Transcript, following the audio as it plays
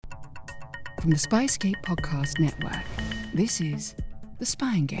From the Spyscape podcast network, this is The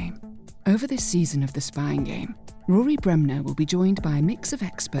Spying Game. Over this season of The Spying Game, Rory Bremner will be joined by a mix of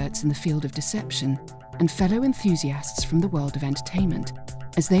experts in the field of deception and fellow enthusiasts from the world of entertainment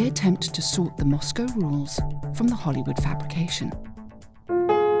as they attempt to sort the Moscow rules from the Hollywood fabrication.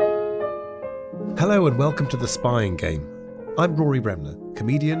 Hello and welcome to The Spying Game. I'm Rory Bremner,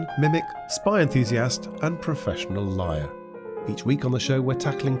 comedian, mimic, spy enthusiast and professional liar. Each week on the show we're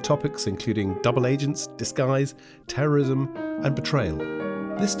tackling topics including double agents, disguise, terrorism and betrayal.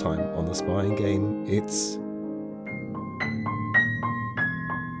 This time on The Spying Game, it's...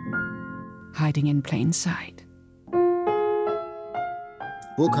 hiding in plain sight.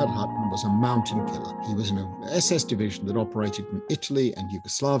 Burkhard Hartmann was a mountain killer. He was in an SS division that operated in Italy and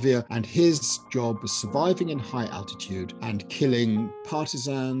Yugoslavia, and his job was surviving in high altitude and killing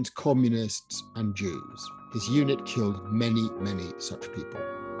partisans, communists, and Jews. His unit killed many such people.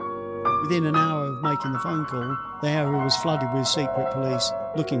 Within an hour of making the phone call, the area was flooded with secret police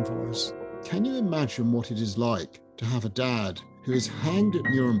looking for us. Can you imagine what it is like to have a dad who is hanged at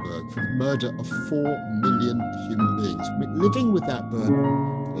Nuremberg for the murder of 4 million human beings? I mean, living with that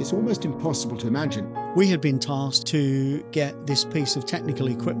burden, it's almost impossible to imagine. We had been tasked to get this piece of technical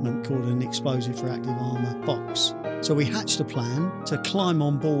equipment called an explosive reactive armour box. So we hatched a plan to climb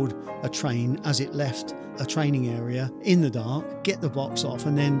on board a train as it left a training area in the dark, get the box off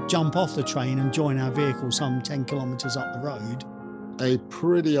and then jump off the train and join our vehicle some 10 kilometres up the road. A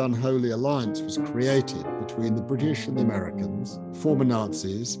pretty unholy alliance was created between the British and the Americans, former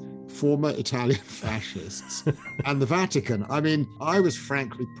Nazis, former Italian fascists, and the Vatican. I mean, I was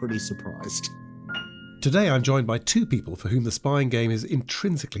frankly pretty surprised. Today I'm joined by two people for whom The Spying Game is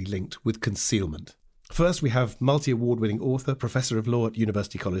intrinsically linked with concealment. First, we have multi-award-winning author, Professor of Law at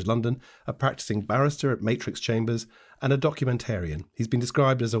University College London, a practising barrister at Matrix Chambers, and a documentarian. He's been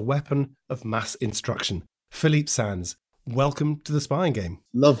described as a weapon of mass instruction. Philippe Sands, welcome to The Spying Game.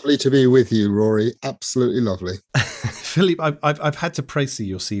 Lovely to be with you, Rory. Absolutely lovely. Philippe, I've had to praise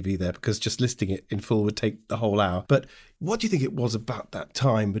your CV there because just listing it in full would take the whole hour. But what do you think it was about that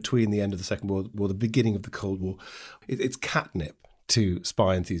time between the end of the Second World War, the beginning of the Cold War? It's catnip to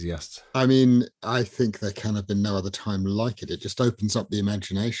spy enthusiasts. I mean, I think there can have been no other time like it. It just opens up the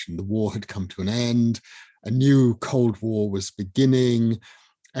imagination. The war had come to an end. A new Cold War was beginning.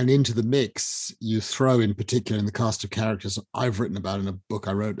 And into the mix, you throw in particular in the cast of characters I've written about in a book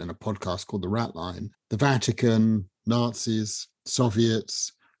I wrote in a podcast called The Ratline, the Vatican, Nazis,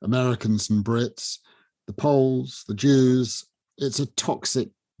 Soviets, Americans and Brits, the Poles, the Jews. It's a toxic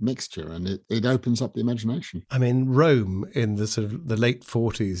mixture and it opens up the imagination. I mean, Rome in the sort of the late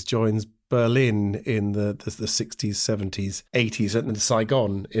 40s joins Berlin in the 60s, 70s, 80s, and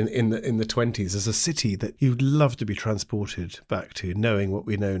Saigon in the 20s as a city that you'd love to be transported back to, knowing what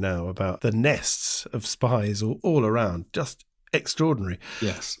we know now about the nests of spies all around. Just extraordinary.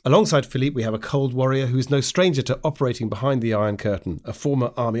 Yes. Alongside Philippe, we have a cold warrior who is no stranger to operating behind the Iron Curtain, a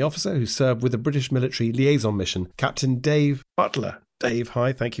former army officer who served with the British military liaison mission, Captain Dave Butler. Dave,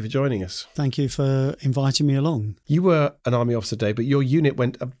 hi, thank you for joining us. Thank you for inviting me along. You were an army officer, Dave, but your unit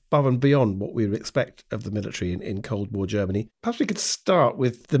went above and beyond what we would expect of the military in Cold War Germany. Perhaps we could start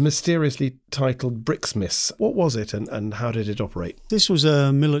with the mysteriously titled Bricksmiths. What was it and how did it operate? This was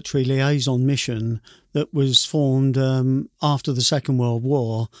a military liaison mission that was formed after the Second World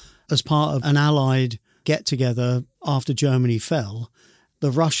War as part of an Allied get-together after Germany fell. The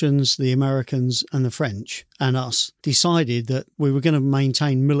Russians, the Americans and the French and us decided that we were going to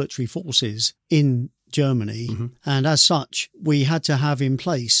maintain military forces in Germany. Mm-hmm. And as such, we had to have in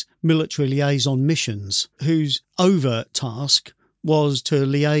place military liaison missions whose overt task was to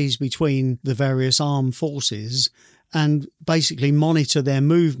liaise between the various armed forces and basically monitor their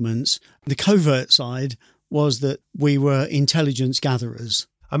movements. The covert side was that we were intelligence gatherers.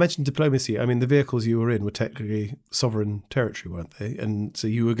 I mentioned diplomacy. I mean, the vehicles you were in were technically sovereign territory, weren't they? And so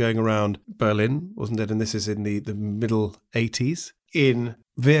you were going around Berlin, wasn't it? And this is in the middle 80s, in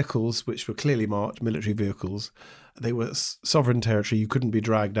vehicles which were clearly marked military vehicles. They were sovereign territory. You couldn't be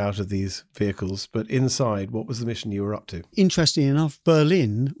dragged out of these vehicles. But inside, what was the mission you were up to? Interesting enough,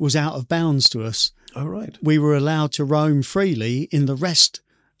 Berlin was out of bounds to us. Oh, right. We were allowed to roam freely in the rest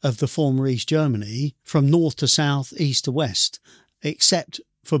of the former East Germany, from north to south, east to west, except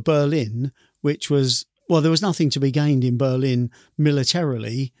for Berlin, which was, well, there was nothing to be gained in Berlin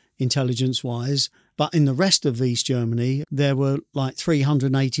militarily, intelligence-wise, but in the rest of East Germany, there were like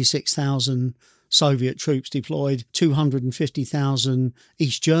 386,000 Soviet troops deployed, 250,000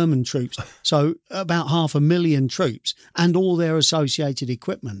 East German troops, so about 500,000 troops and all their associated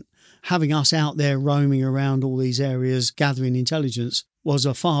equipment. Having us out there roaming around all these areas, gathering intelligence, was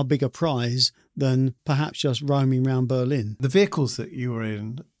a far bigger prize than perhaps just roaming around Berlin. The vehicles that you were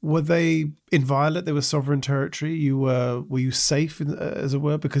in, were they inviolate? They were sovereign territory? Were you safe, as it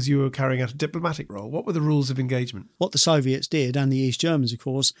were, because you were carrying out a diplomatic role? What were the rules of engagement? What the Soviets did, and the East Germans, of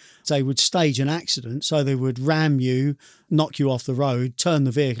course, they would stage an accident. So they would ram you, knock you off the road, turn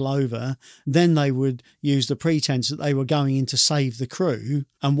the vehicle over. Then they would use the pretense that they were going in to save the crew.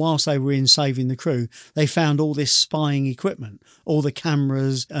 And whilst they were in saving the crew, they found all this spying equipment, all the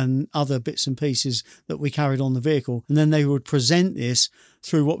cameras and other bits and pieces that we carried on the vehicle. And then they would present this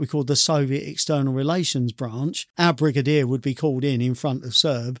through what we called the Soviet External Relations Branch. Our brigadier would be called in front of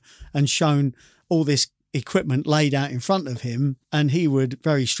Serb and shown all this equipment laid out in front of him. And he would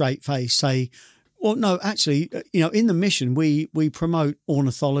very straight-faced say, well, no, actually, in the mission, we promote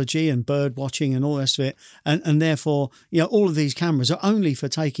ornithology and bird watching and all the rest of it. And therefore, all of these cameras are only for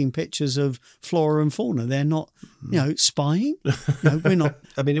taking pictures of flora and fauna. They're not, spying. We're not.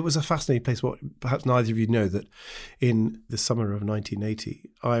 I mean, it was a fascinating place. What perhaps neither of you know that in the summer of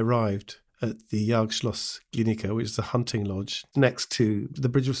 1980, I arrived at the Jagdschloss Klinika, which is a hunting lodge next to the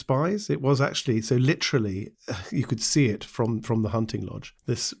Bridge of Spies. It was actually, so literally, you could see it from the hunting lodge.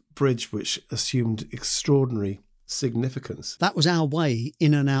 This bridge which assumed extraordinary significance. That was our way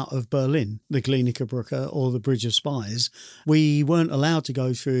in and out of Berlin, the Klinika Brücke or the Bridge of Spies. We weren't allowed to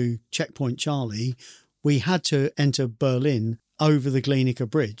go through Checkpoint Charlie. We had to enter Berlin over the Klinika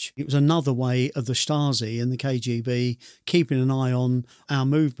Bridge. It was another way of the Stasi and the KGB keeping an eye on our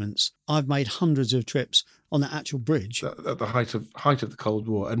movements. I've made hundreds of trips on the actual bridge. At the height of the Cold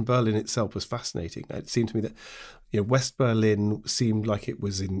War, and Berlin itself was fascinating. It seemed to me that West Berlin seemed like it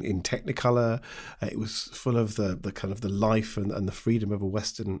was in Technicolor. It was full of the kind of the life and the freedom of a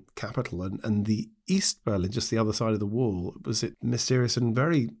Western capital. And the East Berlin, just the other side of the wall, was it mysterious and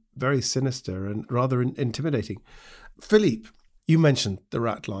very, very sinister and rather intimidating. Philippe, you mentioned the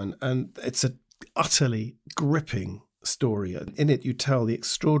Ratline, and it's an utterly gripping story. In it, you tell the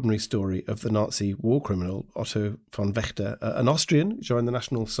extraordinary story of the Nazi war criminal Otto von Wächter, an Austrian who joined the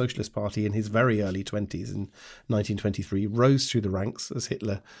National Socialist Party in his very early 20s in 1923, rose through the ranks as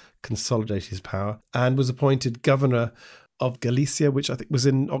Hitler consolidated his power, and was appointed governor of Galicia, which I think was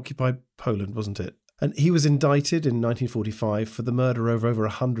in occupied Poland, wasn't it? And he was indicted in 1945 for the murder of over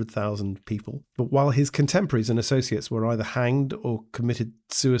 100,000 people. But while his contemporaries and associates were either hanged or committed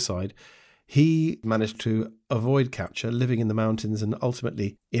suicide, he managed to avoid capture, living in the mountains and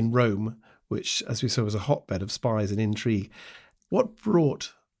ultimately in Rome, which, as we saw, was a hotbed of spies and intrigue. What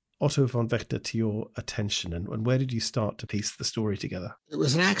brought Otto von Wächter to your attention, and where did you start to piece the story together? It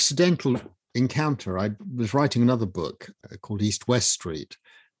was an accidental encounter. I was writing another book called East-West Street,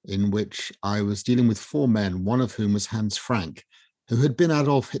 in which I was dealing with four men, one of whom was Hans Frank, who had been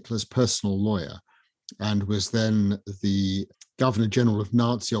Adolf Hitler's personal lawyer and was then the Governor General of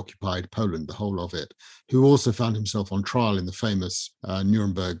Nazi-occupied Poland, the whole of it, who also found himself on trial in the famous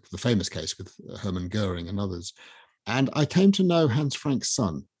Nuremberg, the famous case with Hermann Goering and others. And I came to know Hans Frank's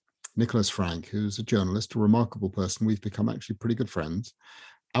son, Nicholas Frank, who's a journalist, a remarkable person. We've become actually pretty good friends.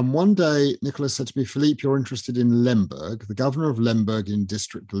 And one day, Nicholas said to me, Philippe, you're interested in Lemberg. The governor of Lemberg in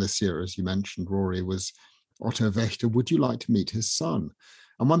District Galicia, as you mentioned, Rory, was Otto Wächter. Would you like to meet his son?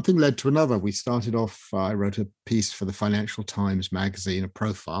 And one thing led to another. We started off, I wrote a piece for the Financial Times magazine, a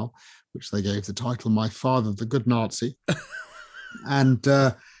profile, which they gave the title, My Father, the Good Nazi. And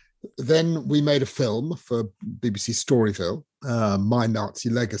then we made a film for BBC Storyville, My Nazi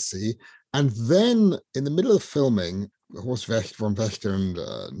Legacy. And then in the middle of filming, Horst von Wächter and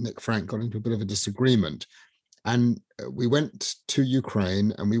Nick Frank got into a bit of a disagreement. And we went to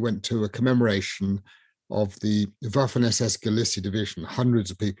Ukraine and we went to a commemoration of the Waffen-SS Galicia division,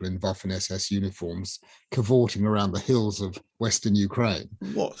 hundreds of people in Waffen-SS uniforms cavorting around the hills of Western Ukraine.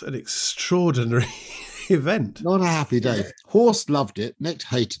 What an extraordinary event. Not a happy day. Horst loved it, Nick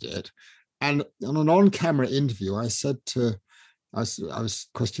hated it. And on an on-camera interview, I said to I was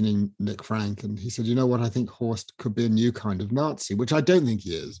questioning Nick Frank, and he said, you know what, I think Horst could be a new kind of Nazi, which I don't think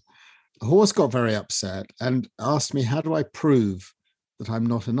he is. Horst got very upset and asked me, how do I prove that I'm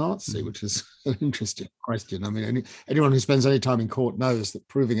not a Nazi, which is an interesting question. I mean, anyone who spends any time in court knows that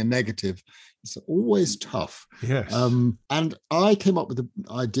proving a negative is always tough. Yes. And I came up with the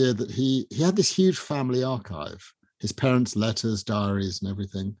idea that he had this huge family archive, his parents' letters, diaries, and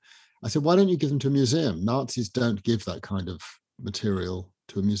everything. I said, why don't you give them to a museum? Nazis don't give that kind of material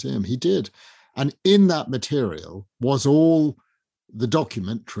to a museum. He did. And in that material was all the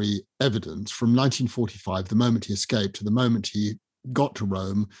documentary evidence from 1945, the moment he escaped, to the moment he got to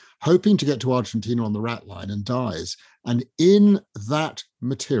Rome, hoping to get to Argentina on the Ratline, and dies. And in that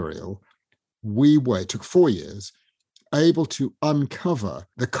material, it took 4 years, able to uncover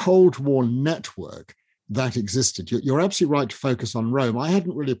the Cold War network that existed. You're absolutely right to focus on Rome. I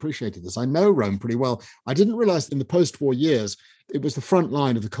hadn't really appreciated this. I know Rome pretty well. I didn't realize in the post-war years, it was the front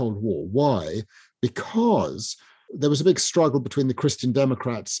line of the Cold War. Why? Because there was a big struggle between the Christian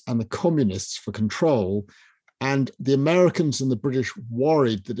Democrats and the communists for control. And the Americans and the British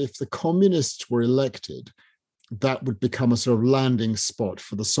worried that if the communists were elected, that would become a sort of landing spot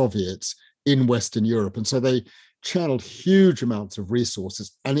for the Soviets in Western Europe. And so they channeled huge amounts of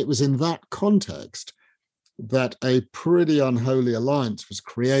resources. And it was in that context that a pretty unholy alliance was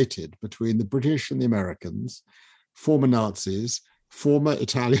created between the British and the Americans, former Nazis, former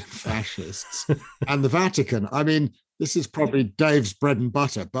Italian fascists, and the Vatican. I mean, this is probably Dave's bread and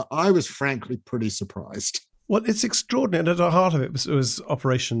butter, but I was frankly pretty surprised. Well, it's extraordinary. And at the heart of it was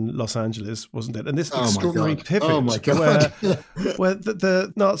Operation Los Angeles, wasn't it? And this extraordinary pivot where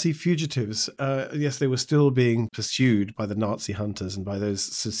the Nazi fugitives, yes, they were still being pursued by the Nazi hunters and by those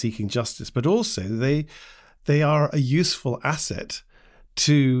seeking justice, but also they are a useful asset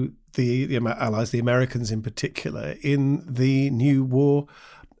to the Allies, the Americans in particular, in the new war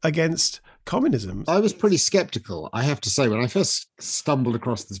against communism. I was pretty skeptical, I have to say, when I first stumbled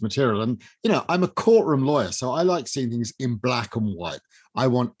across this material. And, I'm a courtroom lawyer, so I like seeing things in black and white. I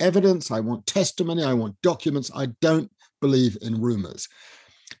want evidence, I want testimony, I want documents. I don't believe in rumors.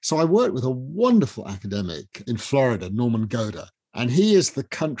 So I worked with a wonderful academic in Florida, Norman Goder, and he is the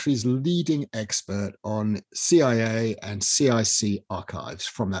country's leading expert on CIA and CIC archives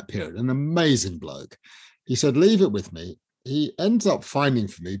from that period, an amazing bloke. He said, leave it with me. He ends up finding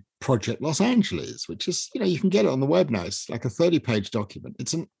for me Project Los Angeles, which is, you can get it on the web now. It's like a 30-page document.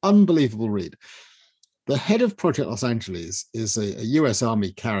 It's an unbelievable read. The head of Project Los Angeles is a US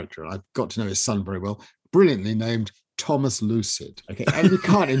Army character. I've got to know his son very well, brilliantly named Thomas Lucid. Okay, and you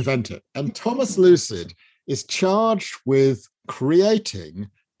can't invent it. And Thomas Lucid is charged with creating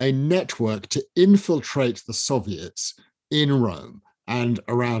a network to infiltrate the Soviets in Rome and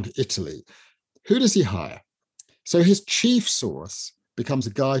around Italy. Who does he hire? So his chief source becomes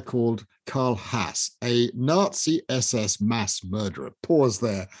a guy called Karl Haas, a Nazi SS mass murderer. Pause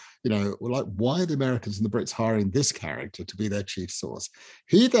there. Like, why are the Americans and the Brits hiring this character to be their chief source?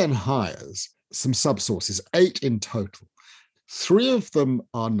 He then hires some subsources, 8 in total. 3 of them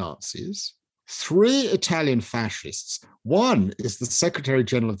are Nazis, 3 Italian fascists. One is the Secretary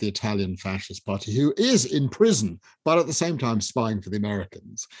General of the Italian Fascist Party, who is in prison, but at the same time spying for the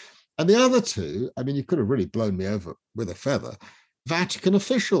Americans. And the other 2, I mean, you could have really blown me over with a feather, Vatican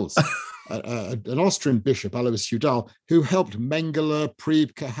officials. An Austrian bishop, Alois Hudal, who helped Mengele,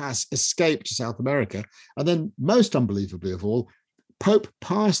 Priebke, Haas escape to South America. And then, most unbelievably of all, Pope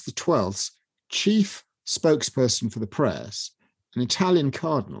Pius XII's chief spokesperson for the press, an Italian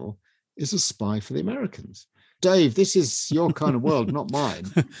cardinal, is a spy for the Americans. Dave, this is your kind of world, not mine.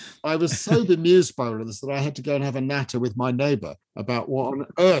 I was so bemused by all of this that I had to go and have a natter with my neighbour about what on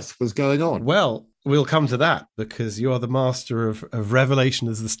earth was going on. Well, we'll come to that because you are the master of revelation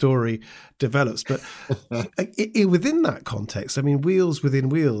as the story develops. But within that context, I mean, wheels within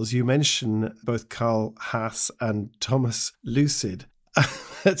wheels, you mention both Karl Haas and Thomas Lucid.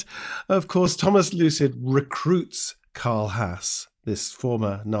 Of course, Thomas Lucid recruits Karl Haas, this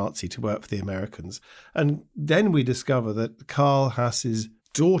former Nazi, to work for the Americans. And then we discover that Karl Haas's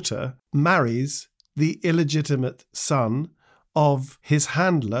daughter marries the illegitimate son of his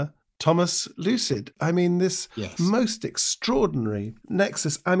handler, Thomas Lucid. I mean, this most extraordinary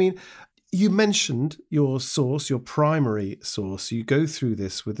nexus. I mean, you mentioned your source, your primary source. You go through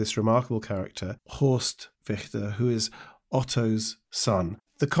this with this remarkable character, Horst Fichter, who is Otto's son.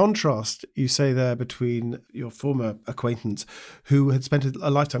 The contrast you say there between your former acquaintance who had spent a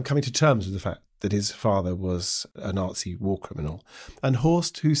lifetime coming to terms with the fact that his father was a Nazi war criminal, and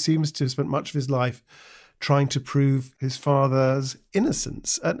Horst, who seems to have spent much of his life trying to prove his father's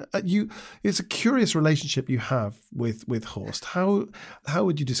innocence. And it's a curious relationship you have with Horst. How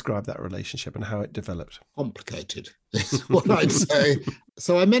would you describe that relationship and how it developed? Complicated is what I'd say.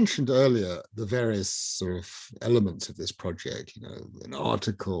 So I mentioned earlier the various sort of elements of this project, an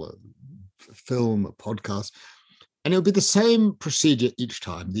article, a film, a podcast, and it would be the same procedure each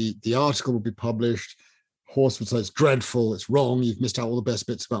time. The article would be published. Horst would say, it's dreadful, it's wrong, you've missed out all the best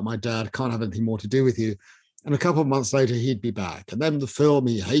bits about my dad, can't have anything more to do with you. And a couple of months later, he'd be back. And then the film,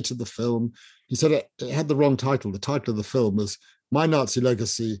 he hated the film. He said it had the wrong title. The title of the film was My Nazi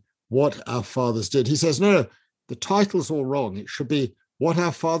Legacy, What Our Fathers Did. He says, no, the title's all wrong. It should be What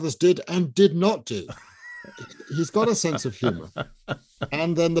Our Fathers Did and Did Not Do. He's got a sense of humor.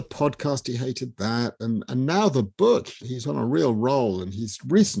 And then the podcast, he hated that. And now the book, he's on a real roll. And he's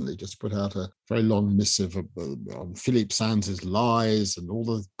recently just put out a very long missive on Philippe Sands' lies and all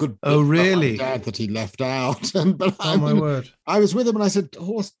the good bits Oh, really? about my dad that he left out. My word. I was with him and I said,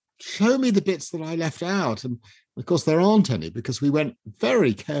 Horst, show me the bits that I left out. And of course, there aren't any, because we went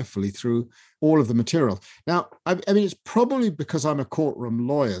very carefully through all of the material. Now, I mean, it's probably because I'm a courtroom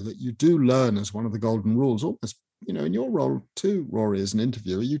lawyer that you do learn as one of the golden rules, almost, you know, in your role too, Rory, as an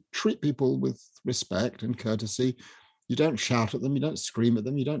interviewer, you treat people with respect and courtesy. You don't shout at them. You don't scream at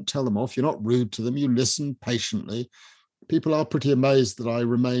them. You don't tell them off. You're not rude to them. You listen patiently. People are pretty amazed that I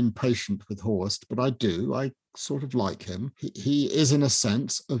remain patient with Horst, but I do. I sort of like him. He is, in a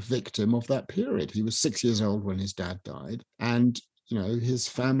sense, a victim of that period. He was 6 years old when his dad died, and, you know, his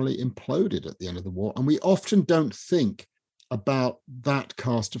family imploded at the end of the war. And we often don't think about that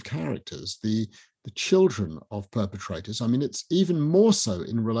cast of characters, the children of perpetrators. I mean, it's even more so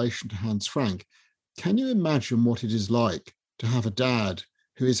in relation to Hans Frank. Can you imagine what it is like to have a dad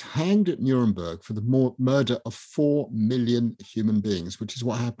who is hanged at Nuremberg for the murder of 4 million human beings, which is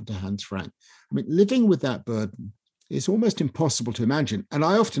what happened to Hans Frank? I mean, living with that burden is almost impossible to imagine. And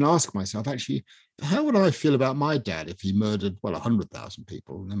I often ask myself, actually, how would I feel about my dad if he murdered, 100,000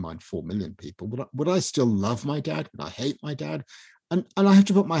 people, never mind 4 million people? Would I still love my dad? Would I hate my dad? And I have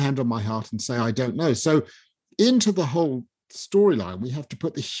to put my hand on my heart and say, I don't know. So into the whole storyline, we have to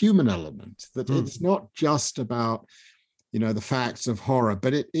put the human element, that it's not just about, you know, the facts of horror,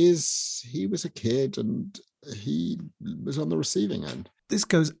 but it is, he was a kid and he was on the receiving end. This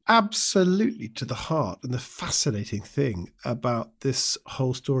goes absolutely to the heart, and the fascinating thing about this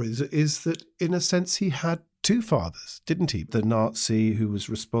whole story is that, in a sense, he had two fathers, didn't he? The Nazi who was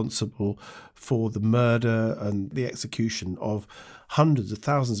responsible for the murder and the execution of hundreds of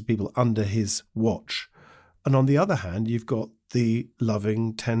thousands of people under his watch. And on the other hand, you've got the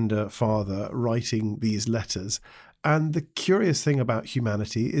loving, tender father writing these letters. And the curious thing about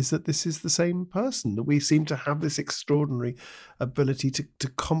humanity is that this is the same person, that we seem to have this extraordinary ability to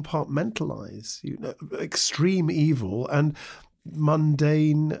compartmentalize, you know, extreme evil and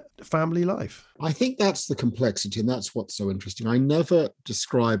mundane family life. I think that's the complexity, and that's what's so interesting. I never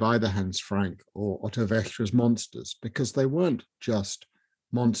describe either Hans Frank or Otto Wächter as monsters, because they weren't just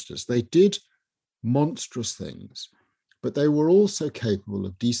monsters. They did monstrous things, but they were also capable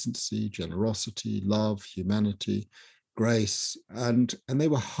of decency, generosity, love, humanity, grace, and they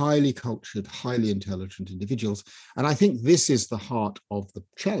were highly cultured, highly intelligent individuals. And I think this is the heart of the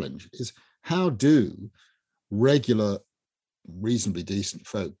challenge, is how do regular, reasonably decent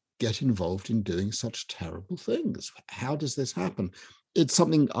folk get involved in doing such terrible things? How does this happen? It's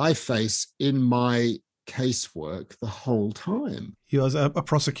something I face in my casework the whole time. You as a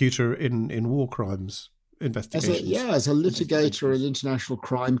prosecutor in war crimes investigations. As a litigator in international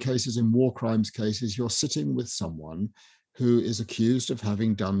crime cases, in war crimes cases, you're sitting with someone who is accused of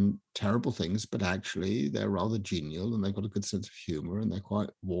having done terrible things, but actually they're rather genial and they've got a good sense of humor and they're quite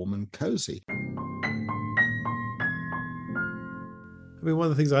warm and cozy. I mean,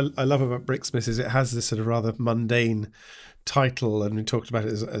 one of the things I love about Bricksmith is it has this sort of rather mundane title, and we talked about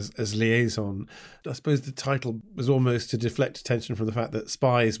it as liaison. I suppose the title was almost to deflect attention from the fact that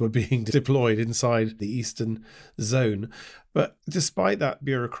spies were being deployed inside the Eastern Zone. But despite that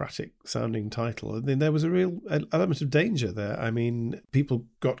bureaucratic sounding title, I mean, there was a real element of danger there. I mean, people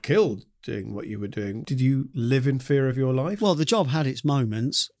got killed doing what you were doing. Did you live in fear of your life? Well, the job had its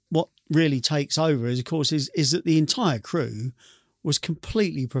moments. What really takes over is, of course, is that the entire crew was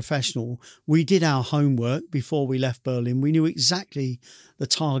completely professional. We did our homework before we left Berlin. We knew exactly the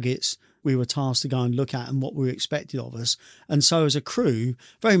targets we were tasked to go and look at and what we were expected of us. And so as a crew,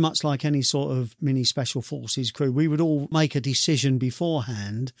 very much like any sort of mini special forces crew, we would all make a decision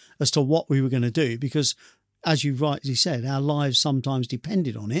beforehand as to what we were going to do, because, as you rightly said, our lives sometimes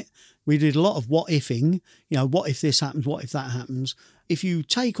depended on it. We did a lot of what-ifing, you know, what if this happens, what if that happens. If you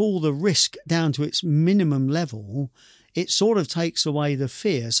take all the risk down to its minimum level, it sort of takes away the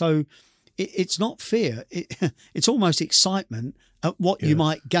fear. So it's not fear. It's almost excitement at what you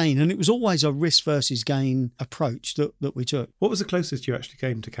might gain. And it was always a risk versus gain approach that we took. What was the closest you actually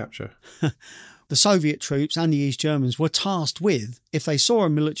came to capture? The Soviet troops and the East Germans were tasked with, if they saw a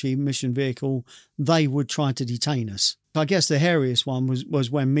military mission vehicle, they would try to detain us. I guess the hairiest one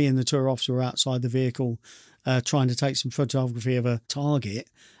was when me and the tour officer were outside the vehicle trying to take some photography of a target,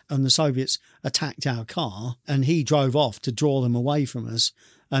 and the Soviets attacked our car, and he drove off to draw them away from us,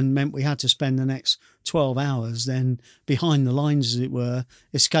 and meant we had to spend the next 12 hours then behind the lines, as it were,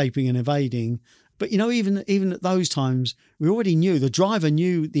 escaping and evading But, even at those times, we already knew, the driver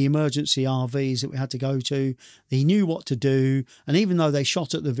knew the emergency RVs that we had to go to. He knew what to do. And even though they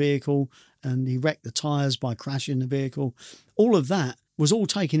shot at the vehicle and he wrecked the tyres by crashing the vehicle, all of that was all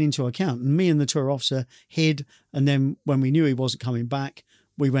taken into account. And me and the tour officer hid. And then when we knew he wasn't coming back,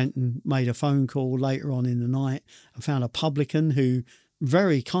 we went and made a phone call later on in the night and found a publican who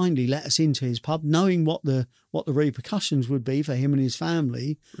very kindly let us into his pub, knowing what the repercussions would be for him and his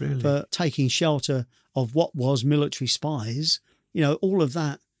family for taking shelter of what was military spies. All of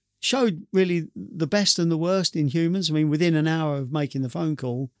that showed really the best and the worst in humans. I mean, within an hour of making the phone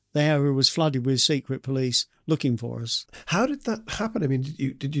call, the area was flooded with secret police looking for us. How did that happen? I mean,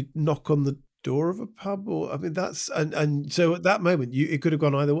 did you knock on the door of a pub, or and so at that moment it could have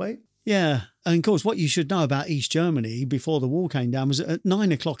gone either way? Yeah, and of course what you should know about East Germany before the wall came down was that at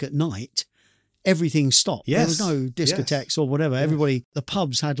 9 o'clock at night everything stopped. Yes. There was no discotheques or whatever. Yes. Everybody, the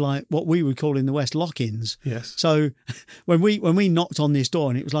pubs had like what we would call in the West lock-ins. Yes. So when we knocked on this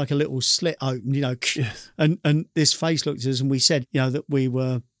door and it was like a little slit open, yes. and this face looked at us and we said, that we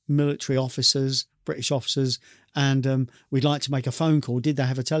were military officers, British officers, and we'd like to make a phone call. Did they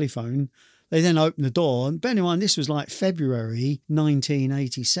have a telephone? They then opened the door, and bear in mind this was like February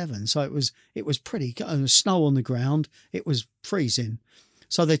 1987, so it was pretty, snow on the ground. It was freezing,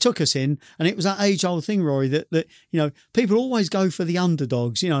 so they took us in, and it was that age-old thing, Rory, that people always go for the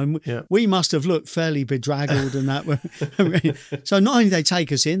underdogs, and we must have looked fairly bedraggled and that. So not only did they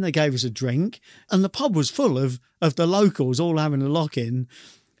take us in, they gave us a drink, and the pub was full of the locals all having a lock-in.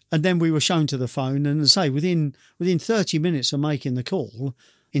 And then we were shown to the phone, and as I say, within 30 minutes of making the call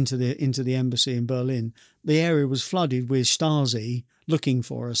into the embassy in Berlin, the area was flooded with Stasi looking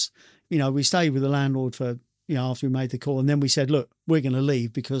for us. We stayed with the landlord for, after we made the call, and then we said, look, we're going to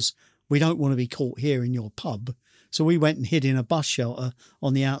leave because we don't want to be caught here in your pub. So we went and hid in a bus shelter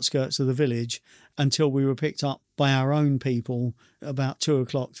on the outskirts of the village until we were picked up by our own people about 2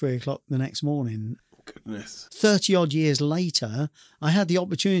 o'clock, 3 o'clock the next morning. Goodness. 30 odd years later, I had the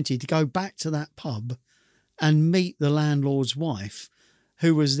opportunity to go back to that pub and meet the landlord's wife,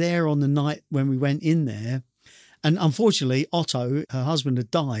 who was there on the night when we went in there. And unfortunately, Otto, her husband,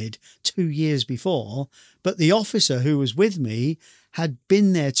 had died 2 years before, but the officer who was with me had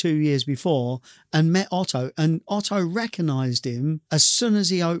been there 2 years before and met Otto, and Otto recognised him as soon as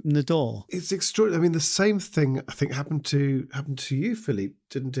he opened the door. It's extraordinary. I mean, the same thing I think happened to you, Philippe,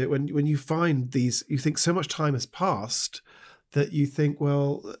 didn't it? When you find these, you think so much time has passed that you think,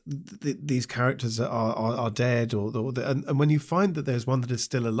 well, these characters are dead, and when you find that there's one that is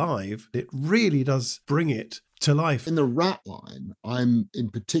still alive, it really does bring it to life. In the Ratline, I'm in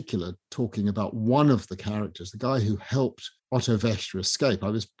particular talking about one of the characters, the guy who helped Otto Wächter escape. I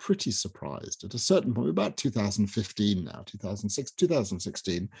was pretty surprised at a certain point, about 2015 now,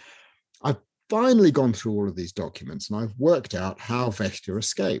 2016. I've finally gone through all of these documents and I've worked out how Wächter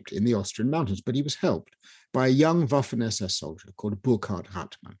escaped in the Austrian mountains, but he was helped by a young Waffen-SS soldier called Burkhard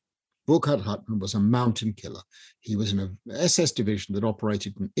Hartmann. Burkhard Hartmann was a mountain killer. He was in an SS division that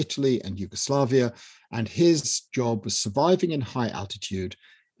operated in Italy and Yugoslavia, and his job was surviving in high altitude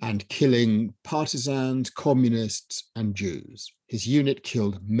and killing partisans, communists, and Jews. His unit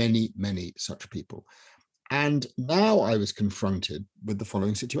killed many, many such people. And now I was confronted with the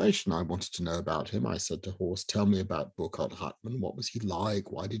following situation. I wanted to know about him. I said to Horst, tell me about Burkhard Hartmann. What was he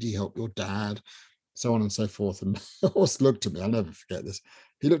like? Why did he help your dad? So on and so forth. And Horst looked at me. I'll never forget this.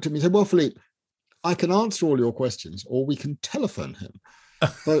 He looked at me and said, well, Philippe, I can answer all your questions or we can telephone him.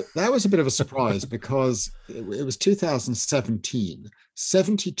 So that was a bit of a surprise because it was 2017,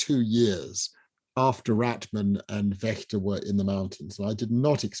 72 years after Ratman and Wächter were in the mountains. And I did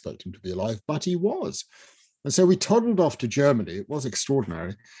not expect him to be alive, but he was. And so we toddled off to Germany. It was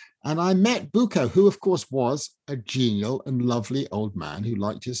extraordinary. And I met Buko, who, of course, was a genial and lovely old man who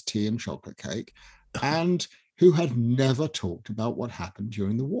liked his tea and chocolate cake and who had never talked about what happened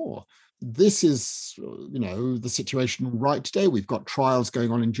during the war. This is, the situation right today. We've got trials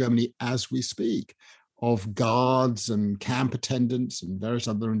going on in Germany as we speak of guards and camp attendants and various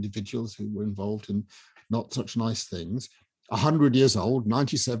other individuals who were involved in not such nice things. 100 years old,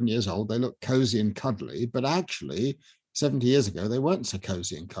 97 years old, they look cozy and cuddly, but actually 70 years ago, they weren't so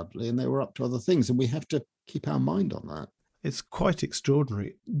cozy and cuddly and they were up to other things. And we have to keep our mind on that. It's quite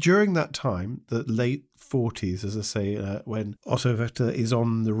extraordinary. During that time, the late 40s, as I say, when Otto Wächter is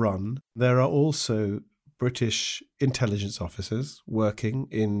on the run, there are also British intelligence officers working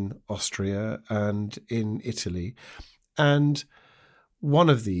in Austria and in Italy. And one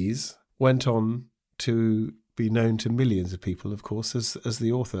of these went on to be known to millions of people, of course, as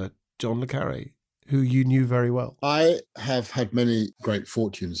the author, John le Carré, who you knew very well? I have had many great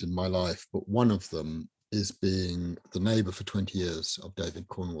fortunes in my life, but one of them is being the neighbour for 20 years of David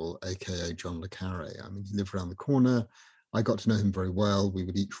Cornwell, aka John le Carré. I mean, he lived around the corner. I got to know him very well. We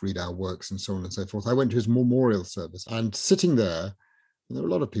would each read our works and so on and so forth. I went to his memorial service, and sitting there, and there were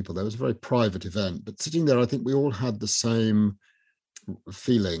a lot of people there. It was a very private event, but sitting there, I think we all had the same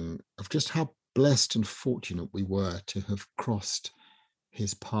feeling of just how blessed and fortunate we were to have crossed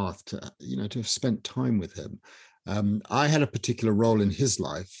his path, to have spent time with him. I had a particular role in his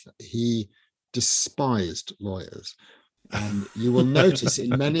life. He despised lawyers. And you will notice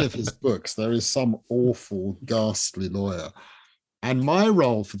in many of his books, there is some awful, ghastly lawyer. And my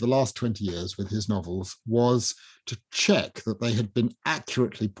role for the last 20 years with his novels was to check that they had been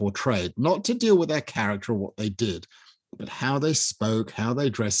accurately portrayed, not to deal with their character or what they did, but how they spoke, how they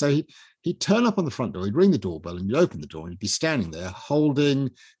dressed. So he'd turn up on the front door, he'd ring the doorbell, and you'd open the door, and he'd be standing there holding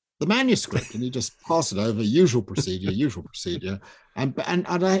the manuscript, and he'd just pass it over, usual procedure. And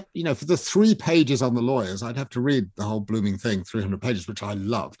I, for the 3 pages on the lawyers, I'd have to read the whole blooming thing, 300 pages, which I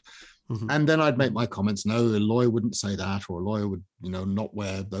loved. Mm-hmm. And then I'd make my comments. No, a lawyer wouldn't say that, or a lawyer would, not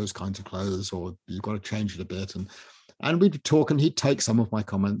wear those kinds of clothes, or you've got to change it a bit. And we'd talk, and he'd take some of my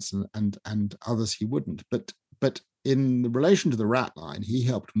comments, and others he wouldn't. But in relation to the Ratline, he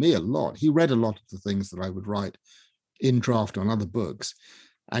helped me a lot. He read a lot of the things that I would write in draft on other books.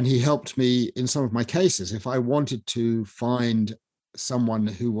 And he helped me in some of my cases. If I wanted to find someone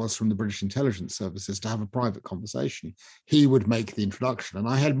who was from the British intelligence services to have a private conversation, he would make the introduction. And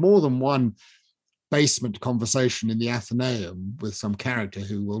I had more than one basement conversation in the Athenaeum with some character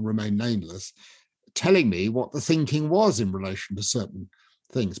who will remain nameless, telling me what the thinking was in relation to certain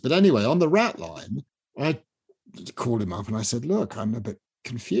things. But anyway, on the Ratline, I called him up and I said, look, I'm a bit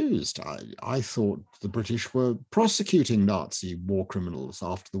confused. I thought the British were prosecuting Nazi war criminals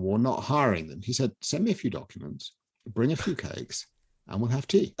after the war, not hiring them. He said, send me a few documents, bring a few cakes, and we'll have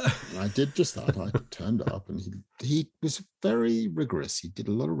tea. And I did just that. I turned up, and he was very rigorous. He did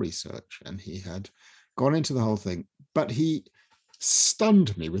a lot of research, and he had gone into the whole thing, but he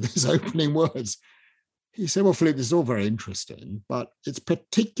stunned me with his opening words. He said, well, Philippe, this is all very interesting, but it's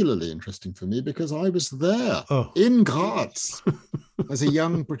particularly interesting for me because I was there in Graz as a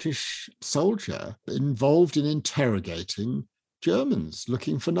young British soldier involved in interrogating Germans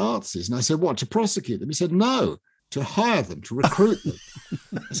looking for Nazis. And I said, what, to prosecute them? He said, no, to hire them, to recruit them.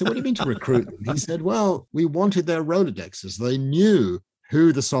 I said, what do you mean to recruit them? He said, well, we wanted their Rolodexes. They knew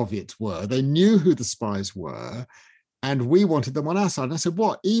who the Soviets were. They knew who the spies were. And we wanted them on our side. And I said,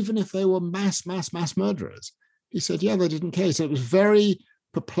 what, even if they were mass murderers? He said, yeah, they didn't care. So it was very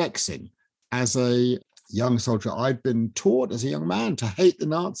perplexing. As a young soldier, I'd been taught as a young man to hate the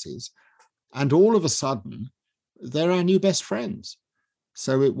Nazis. And all of a sudden, they're our new best friends.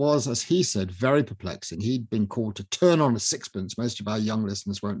 So it was, as he said, very perplexing. He'd been called to turn on a sixpence. Most of our young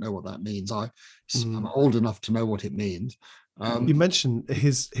listeners won't know what that means. I'm old enough to know what it means. You mentioned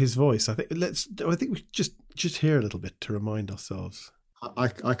his voice. I think we just hear a little bit to remind ourselves. I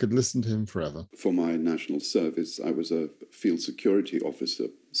could listen to him forever. For my national service, I was a field security officer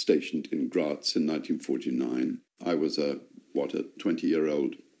stationed in Graz in 1949. I was a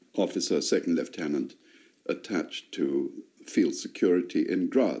 20-year-old officer, second lieutenant, attached to field security in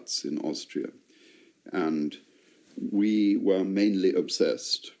Graz in Austria. And we were mainly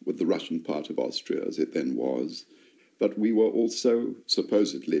obsessed with the Russian part of Austria, as it then was. But we were also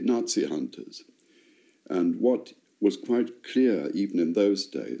supposedly Nazi hunters. And what was quite clear even in those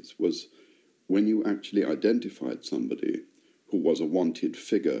days was when you actually identified somebody who was a wanted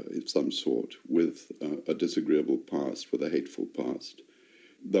figure of some sort with a disagreeable past, with a hateful past,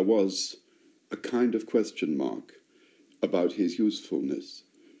 there was a kind of question mark about his usefulness.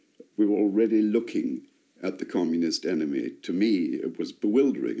 We were already looking at the communist enemy. To me, it was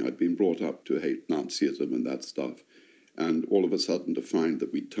bewildering. I'd been brought up to hate Nazism and that stuff. And all of a sudden to find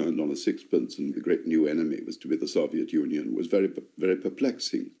that we turned on a sixpence and the great new enemy was to be the Soviet Union was very, very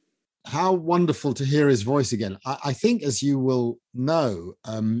perplexing. How wonderful to hear his voice again. I think, as you will know,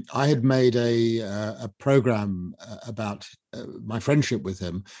 I had made a program about my friendship with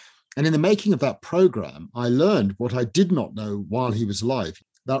him. And in the making of that program, I learned what I did not know while he was alive,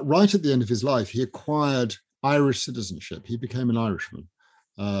 that right at the end of his life, he acquired Irish citizenship. He became an Irishman.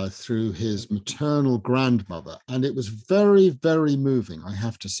 Through his maternal grandmother. And it was very, very moving, I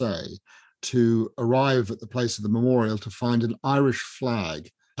have to say, to arrive at the place of the memorial to find an Irish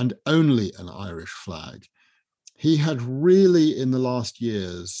flag, and only an Irish flag. He had really, in the last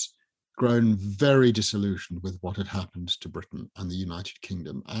years, grown very disillusioned with what had happened to Britain and the United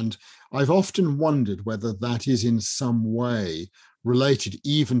Kingdom. And I've often wondered whether that is in some way related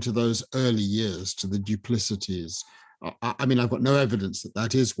even to those early years, to the duplicities. I mean, I've got no evidence that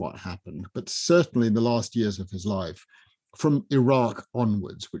that is what happened, but certainly in the last years of his life, from Iraq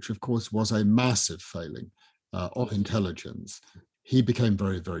onwards, which of course was a massive failing of intelligence, he became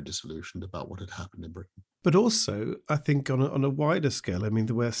very, very disillusioned about what had happened in Britain. But also, I think on a wider scale, I mean,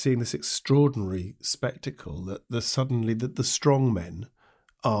 we're seeing this extraordinary spectacle that the strong men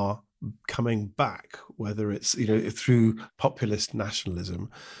are coming back, whether it's, through populist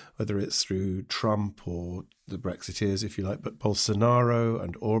nationalism, whether it's through Trump or the Brexiteers, if you like, but Bolsonaro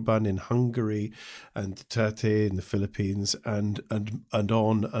and Orban in Hungary and Duterte in the Philippines and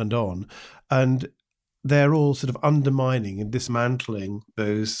on and on. And they're all sort of undermining and dismantling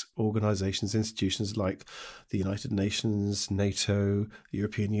those organisations, institutions like the United Nations, NATO, the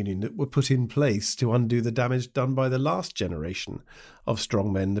European Union, that were put in place to undo the damage done by the last generation of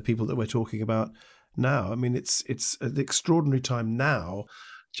strongmen, the people that we're talking about now. I mean, it's an extraordinary time now,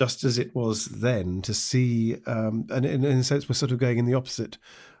 just as it was then, to see, and in a sense, we're sort of going in the opposite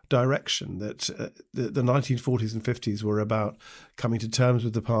direction, that the 1940s and 50s were about coming to terms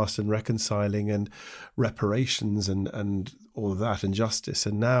with the past and reconciling and reparations and all of that and justice.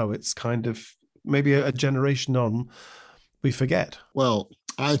 And now it's kind of maybe a generation on, we forget. Well,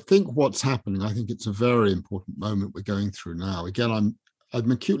 I think what's happening, I think it's a very important moment we're going through now. Again,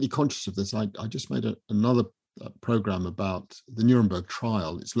 I'm acutely conscious of this. I just made another program about the Nuremberg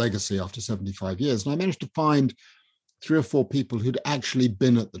trial, its legacy after 75 years. And I managed to find 3 or 4 people who'd actually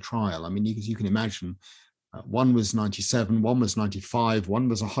been at the trial. I mean, as you can imagine, one was 97, one was 95, one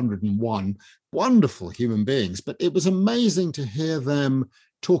was 101. Wonderful human beings. But it was amazing to hear them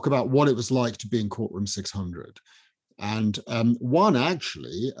talk about what it was like to be in courtroom 600. And one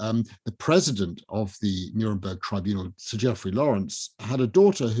actually, the president of the Nuremberg Tribunal, Sir Geoffrey Lawrence, had a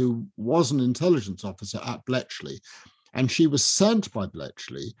daughter who was an intelligence officer at Bletchley. And she was sent by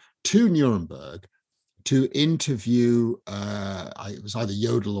Bletchley to Nuremberg to interview, it was either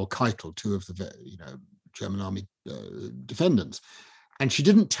Jodl or Keitel, 2 of the German army defendants. And she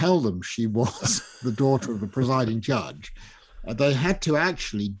didn't tell them she was the daughter of the presiding judge. They had to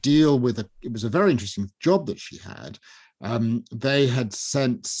actually deal with it was a very interesting job that she had. They had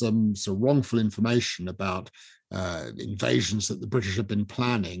sent some wrongful information about invasions that the British had been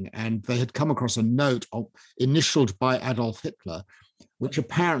planning, and they had come across a note initialed by Adolf Hitler, which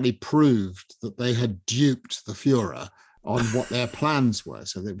apparently proved that they had duped the Führer on what their plans were.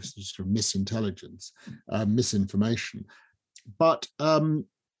 So there was sort of misinformation. But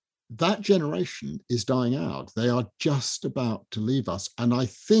that generation is dying out. They are just about to leave us. And I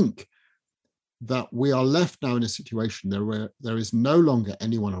think that we are left now in a situation where there is no longer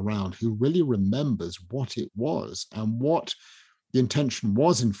anyone around who really remembers what it was and what the intention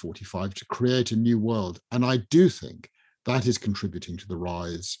was in 45 to create a new world. And I do think that is contributing to the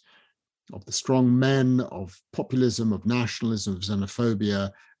rise of the strong men, of populism, of nationalism, of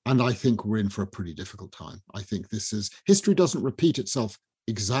xenophobia. And I think we're in for a pretty difficult time. I think history doesn't repeat itself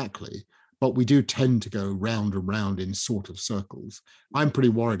exactly, but we do tend to go round and round in sort of circles. I'm pretty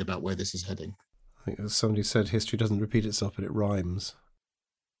worried about where this is heading. I think as somebody said, history doesn't repeat itself, but it rhymes.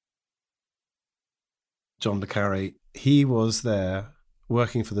 John le Carré, he was there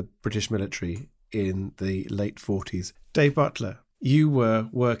working for the British military in the late 40s. Dave Butler, you were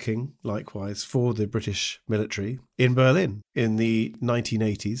working likewise for the British military in Berlin in the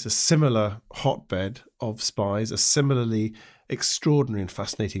 1980s, a similar hotbed of spies, a similarly extraordinary and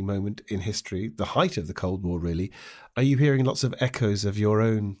fascinating moment in history, the height of the Cold War, really. Are you hearing lots of echoes of your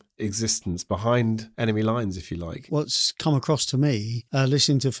own existence behind enemy lines, if you like? What's come across to me,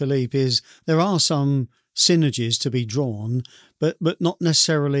 listening to Philippe, is there are some synergies to be drawn, but not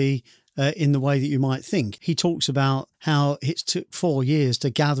necessarily in the way that you might think. He talks about how it took 4 years to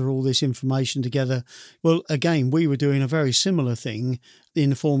gather all this information together. Well, again, we were doing a very similar thing in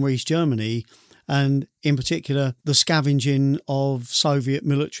the former East Germany, and in particular, the scavenging of Soviet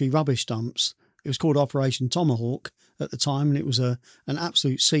military rubbish dumps. It was called Operation Tomahawk at the time, and it was an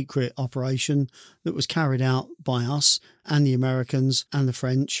absolute secret operation that was carried out by us and the Americans and the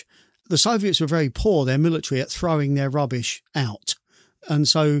French. The Soviets were very poor, their military, at throwing their rubbish out. And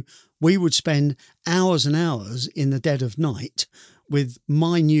so we would spend hours and hours in the dead of night with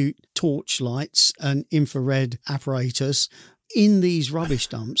minute torchlights and infrared apparatus in these rubbish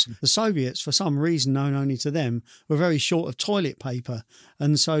dumps. The Soviets, for some reason known only to them, were very short of toilet paper.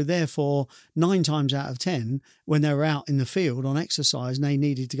 And so therefore, 9 times out of 10, when they were out in the field on exercise and they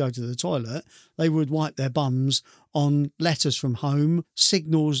needed to go to the toilet, they would wipe their bums on letters from home,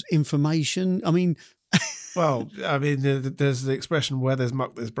 signals, information. I mean... Well, I mean, there's the expression, where there's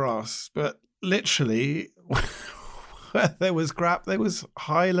muck, there's brass. But literally, where there was scrap, there was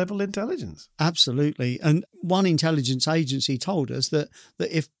high-level intelligence. Absolutely. And one intelligence agency told us that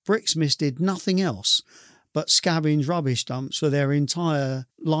if Bricksmiths did nothing else but scavenge rubbish dumps for their entire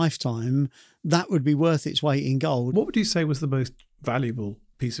lifetime, that would be worth its weight in gold. What would you say was the most valuable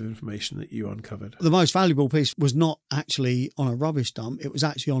piece of information that you uncovered? The most valuable piece was not actually on a rubbish dump. It was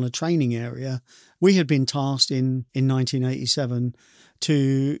actually on a training area. We had been tasked in 1987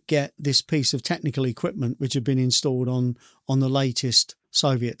 to get this piece of technical equipment which had been installed on the latest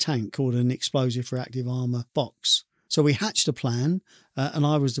Soviet tank called an explosive reactive armour box. So we hatched a plan, and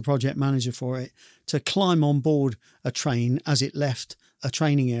I was the project manager for it, to climb on board a train as it left a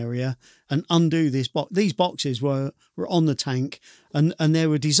training area and undo this box. These boxes were on the tank, and they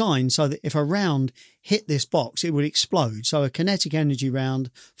were designed so that if a round hit this box, it would explode. So a kinetic energy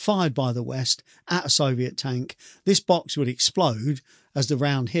round fired by the West at a Soviet tank, this box would explode as the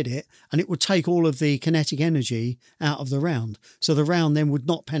round hit it, and it would take all of the kinetic energy out of the round. So the round then would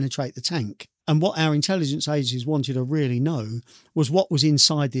not penetrate the tank. And what our intelligence agencies wanted to really know was what was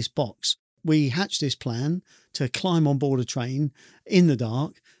inside this box. We hatched this plan to climb on board a train in the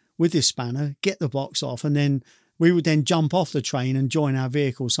dark with this spanner, get the box off, and then we would then jump off the train and join our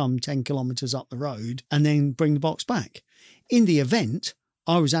vehicle some 10 kilometres up the road and then bring the box back. In the event,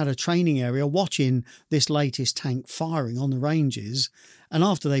 I was at a training area watching this latest tank firing on the ranges, and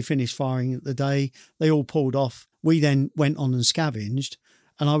after they finished firing at the day, they all pulled off. We then went on and scavenged,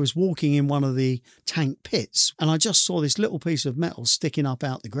 and I was walking in one of the tank pits, and I just saw this little piece of metal sticking up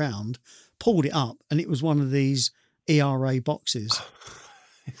out the ground, pulled it up, and it was one of these ERA boxes.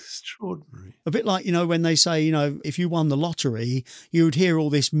 Extraordinary. A bit like, when they say, if you won the lottery, you would hear all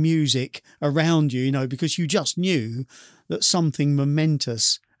this music around you, because you just knew that something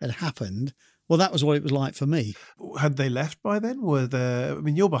momentous had happened. Well, that was what it was like for me. Had they left by then?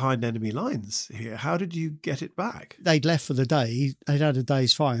 You're behind enemy lines here. How did you get it back? They'd left for the day. They'd had a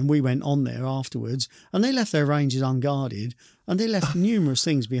day's fire, and we went on there afterwards, and they left their ranges unguarded, and they left numerous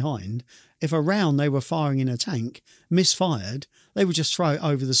things behind. If a round they were firing in a tank misfired, they would just throw it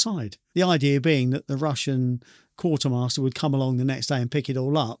over the side. The idea being that the Russian quartermaster would come along the next day and pick it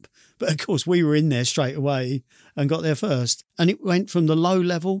all up. But of course, we were in there straight away and got there first. And it went from the low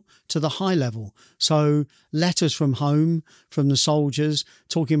level to the high level. So letters from home, from the soldiers,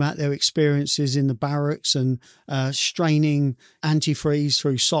 talking about their experiences in the barracks and straining antifreeze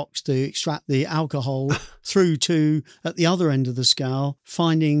through socks to extract the alcohol, through to, at the other end of the scale,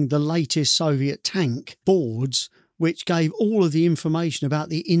 finding the latest Soviet tank boards which gave all of the information about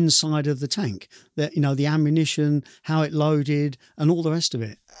the inside of the tank, the ammunition, how it loaded, and all the rest of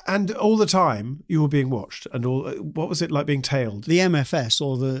it. And all the time you were being watched, and what was it like being tailed? The MFS,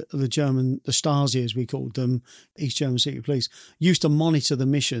 or the German, the Stasi as we called them, East German Secret Police, used to monitor the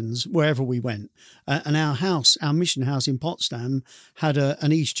missions wherever we went. And our mission house in Potsdam had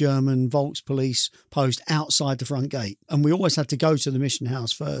an East German Volkspolice post outside the front gate. And we always had to go to the mission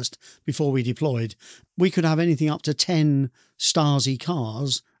house first before we deployed. We could have anything up to 10 Stasi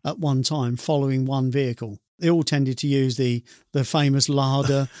cars at one time following one vehicle. They all tended to use the famous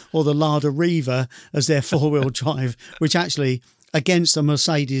Lada or the Lada Riva as their four-wheel drive, which actually, against a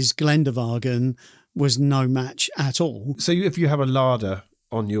Mercedes Geländewagen, was no match at all. So if you have a Lada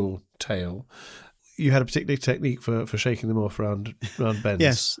on your tail, you had a particular technique for shaking them off around bends?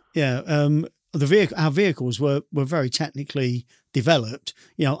 Yes, yeah. Our vehicles were very technically developed,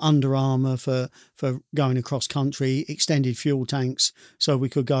 Under Armour for going across country, extended fuel tanks so we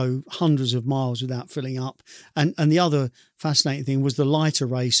could go hundreds of miles without filling up. And the other fascinating thing was the light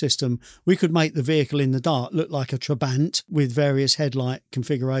array system. We could make the vehicle in the dark look like a Trabant with various headlight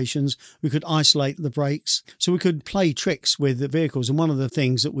configurations. We could isolate the brakes. So we could play tricks with the vehicles. And one of the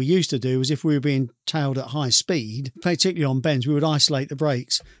things that we used to do was if we were being tailed at high speed, particularly on bends, we would isolate the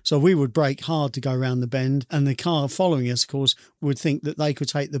brakes. So we would brake hard to go around the bend, and the car following us, of course, would think that they could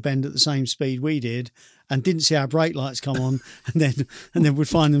take the bend at the same speed we did and didn't see our brake lights come on and then would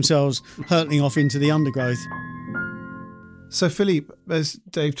find themselves hurtling off into the undergrowth. So Philippe, there's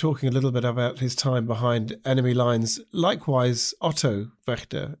Dave talking a little bit about his time behind enemy lines. Likewise, Otto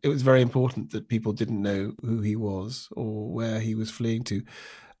Wächter, it was very important that people didn't know who he was or where he was fleeing to.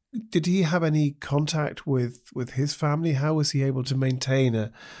 Did he have any contact with his family? How was he able to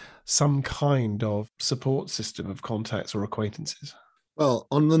maintain some kind of support system of contacts or acquaintances? Well,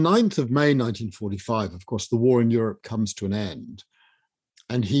 on the 9th of May 1945, of course, the war in Europe comes to an end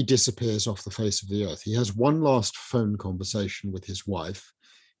and he disappears off the face of the earth. He has one last phone conversation with his wife.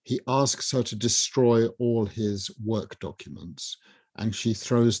 He asks her to destroy all his work documents and she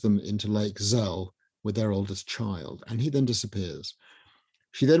throws them into Lake Zell with their oldest child, and he then disappears.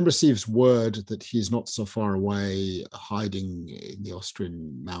 She then receives word that he's not so far away, hiding in the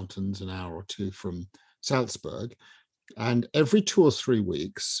Austrian mountains, an hour or two from Salzburg. And every 2 or 3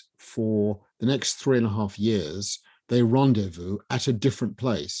 weeks for the next 3.5 years, they rendezvous at a different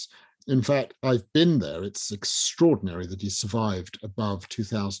place. In fact, I've been there. It's extraordinary that he survived above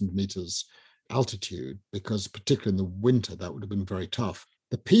 2,000 meters altitude, because particularly in the winter, that would have been very tough.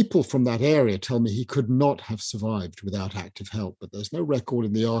 The people from that area tell me he could not have survived without active help, but there's no record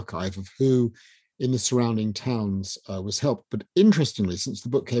in the archive of who in the surrounding towns was helped. But interestingly, since the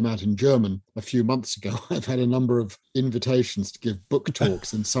book came out in German a few months ago, I've had a number of invitations to give book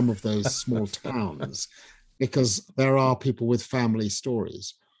talks in some of those small towns, because there are people with family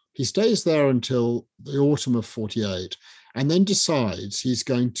stories. He stays there until the autumn of 48, and then decides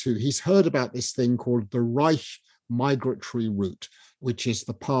he's heard about this thing called the Reich Migratory Route, which is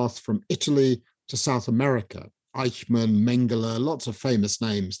the path from Italy to South America. Eichmann, Mengele, lots of famous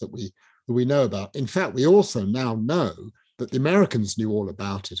names that we know about. In fact, we also now know that the Americans knew all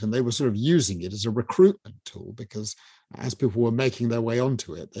about it, and they were sort of using it as a recruitment tool, because as people were making their way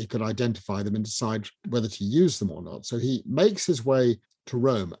onto it, they could identify them and decide whether to use them or not. So he makes his way to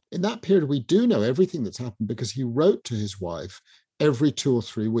Rome. In that period, we do know everything that's happened because he wrote to his wife every 2 or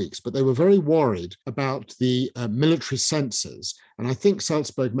 3 weeks, but they were very worried about the military censors. And I think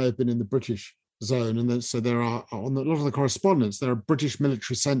Salzburg may have been in the British zone. And then, so there are, on a lot of the correspondence, there are British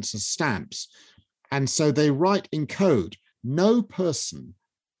military censors stamps. And so they write in code. No person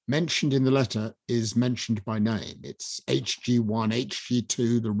mentioned in the letter is mentioned by name. It's HG1,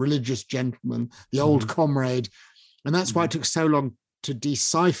 HG2, the religious gentleman, the old comrade. And that's why it took so long to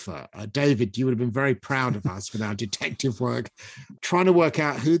decipher. David, you would have been very proud of us with our detective work, trying to work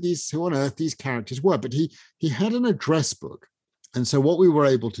out who on earth these characters were. But he had an address book. And so what we were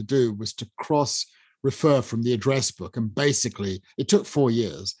able to do was to cross-refer from the address book. And basically, it took 4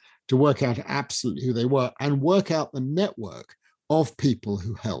 years to work out absolutely who they were and work out the network of people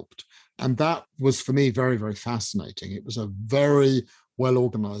who helped. And that was, for me, very, very fascinating. It was a very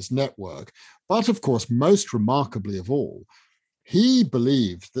well-organized network. But of course, most remarkably of all, he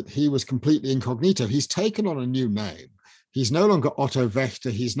believed that he was completely incognito. He's taken on a new name. He's no longer Otto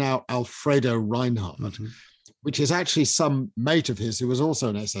Wächter. He's now Alfredo Reinhardt, which is actually some mate of his who was also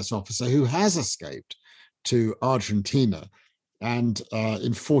an SS officer who has escaped to Argentina and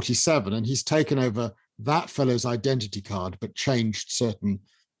in 47. And he's taken over that fellow's identity card, but changed certain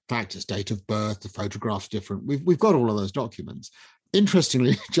factors, date of birth, the photograph's different. We've got all of those documents.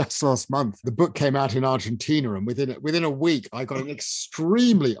 Interestingly, just last month, the book came out in Argentina, and within a week, I got an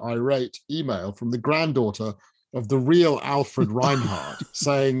extremely irate email from the granddaughter of the real Alfred Reinhardt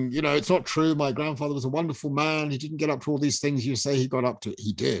saying, it's not true. My grandfather was a wonderful man. He didn't get up to all these things you say he got up to.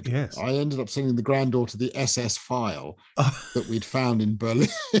 He did. Yes. I ended up sending the granddaughter the SS file that we'd found in Berlin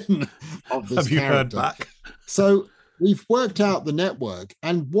of this Have you character. heard back? So we've worked out the network.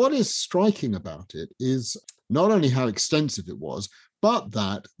 And what is striking about it is not only how extensive it was, but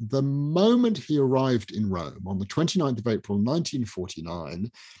that the moment he arrived in Rome on the 29th of April,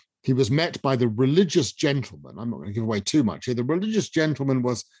 1949, he was met by the religious gentleman. I'm not going to give away too much here. The religious gentleman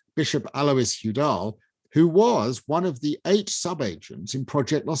was Bishop Alois Hudal, who was one of the 8 sub-agents in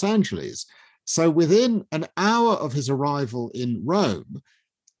Project Los Angeles. So within an hour of his arrival in Rome,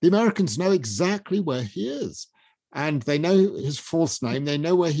 the Americans know exactly where he is. And they know his false name. They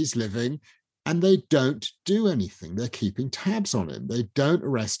know where he's living. And they don't do anything. They're keeping tabs on him. They don't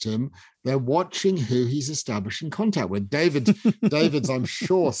arrest him. They're watching who he's establishing contact with. David's, I'm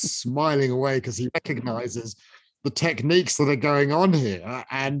sure, smiling away because he recognizes the techniques that are going on here.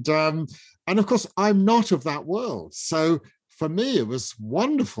 And of course, I'm not of that world. So for me, it was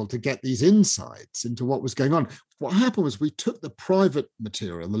wonderful to get these insights into what was going on. What happened was we took the private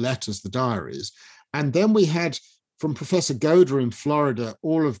material, the letters, the diaries, and then we had from Professor Goder in Florida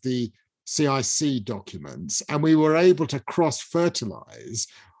all of the CIC documents, and we were able to cross-fertilize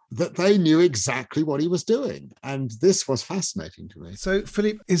that they knew exactly what he was doing. And this was fascinating to me. So,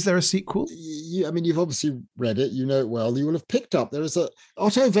 Philippe, is there a sequel? You've obviously read it, you know it well. You will have picked up, Otto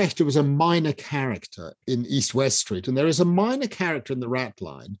Wächter was a minor character in East West Street, and there is a minor character in the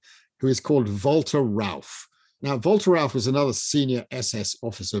Ratline who is called Walter Rauff. Now, Walter Rauff was another senior SS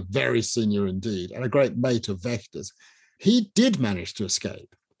officer, very senior indeed, and a great mate of Wächter's. He did manage to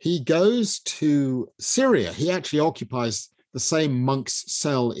escape. He goes to Syria. He actually occupies the same monk's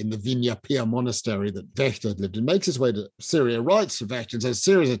cell in the Vinya Pia monastery that Wächter had lived in, makes his way to Syria, writes to Wächter and says,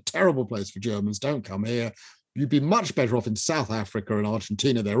 Syria is a terrible place for Germans. Don't come here. You'd be much better off in South Africa and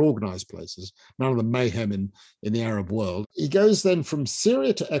Argentina. They're organized places, none of the mayhem in the Arab world. He goes then from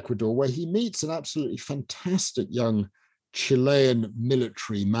Syria to Ecuador, where he meets an absolutely fantastic young Chilean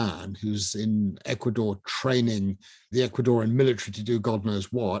military man who's in Ecuador training the Ecuadorian military to do God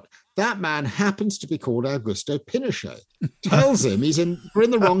knows what. That man happens to be called Augusto Pinochet. Tells him we're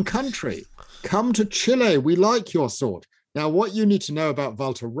in the wrong country. Come to Chile. We like your sort. Now, what you need to know about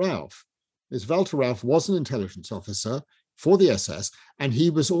Walter Rauff is Walter Rauff was an intelligence officer for the SS, and he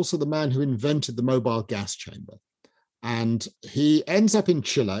was also the man who invented the mobile gas chamber. And he ends up in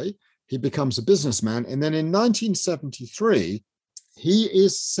Chile. He becomes a businessman. And then in 1973, he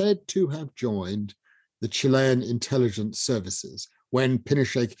is said to have joined the Chilean intelligence services when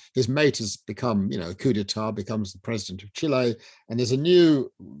Pinochet, his mate, has become, coup d'etat, becomes the president of Chile. And there's a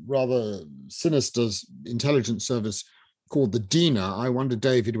new, rather sinister intelligence service called the DINA. I wonder,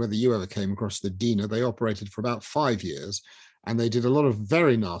 David, whether you ever came across the DINA. They operated for about 5 years, and they did a lot of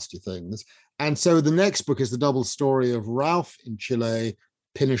very nasty things. And so the next book is the double story of Rauff in Chile,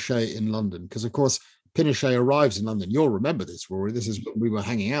 Pinochet in London. Because, of course, Pinochet arrives in London. You'll remember this, Rory. This is when we were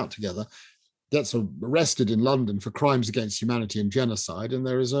hanging out together. Gets arrested in London for crimes against humanity and genocide. And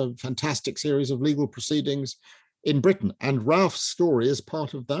there is a fantastic series of legal proceedings in Britain. And Rauff's story is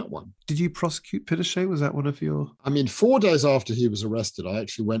part of that one. Did you prosecute Pinochet? Was that one of your... 4 days after he was arrested, I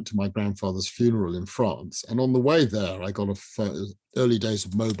actually went to my grandfather's funeral in France. And on the way there, I got early days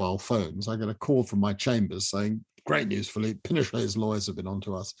of mobile phones. I got a call from my chambers saying, "Great news, Philippe. Pinochet's lawyers have been on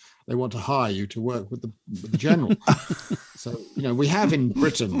to us. They want to hire you to work with the general." So, we have in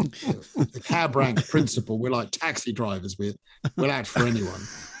Britain the cab rank principle. We're like taxi drivers. We'll act for anyone.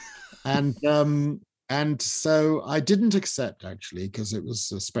 And so I didn't accept, actually, because it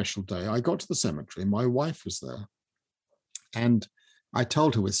was a special day. I got to the cemetery. My wife was there. And I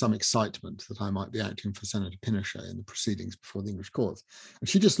told her with some excitement that I might be acting for Senator Pinochet in the proceedings before the English courts. And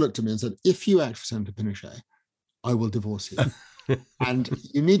she just looked at me and said, "If you act for Senator Pinochet, I will divorce you." And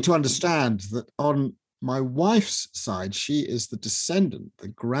you need to understand that on my wife's side, she is the descendant, the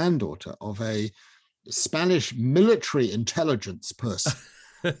granddaughter of a Spanish military intelligence person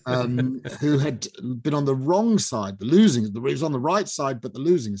who had been on the wrong side, he was on the right side, but the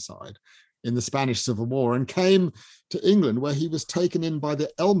losing side in the Spanish Civil War, and came to England, where he was taken in by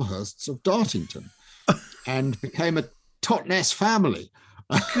the Elmhursts of Dartington and became a Totnes family.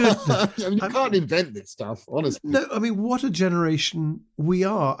 You can't invent this stuff, honestly. No, what a generation we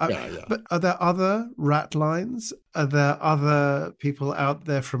are. Yeah. But are there other Ratlines? Are there other people out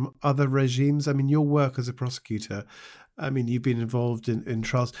there from other regimes? Your work as a prosecutor, you've been involved in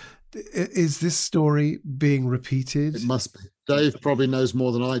trials. Is this story being repeated? It must be. Dave probably knows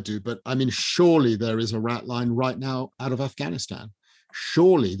more than I do, but surely there is a Ratline right now out of Afghanistan.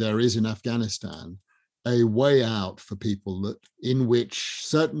 Surely there is in Afghanistan a way out for people in which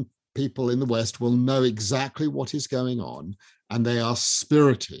certain people in the West will know exactly what is going on, and they are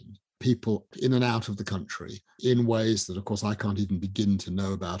spiriting people in and out of the country in ways that, of course, I can't even begin to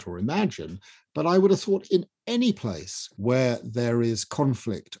know about or imagine. But I would have thought in any place where there is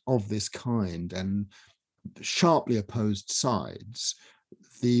conflict of this kind and sharply opposed sides,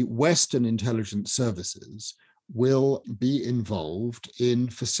 the Western intelligence services will be involved in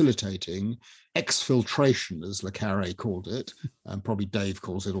facilitating exfiltration, as le Carré called it, and probably Dave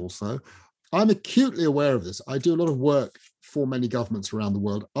calls it also. I'm acutely aware of this. I do a lot of work for many governments around the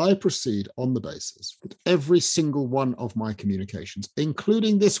world. I proceed on the basis that every single one of my communications,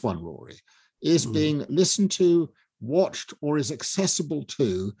 including this one, Rory, is being listened to, watched, or is accessible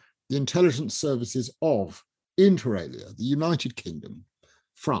to the intelligence services of, inter alia, the United Kingdom,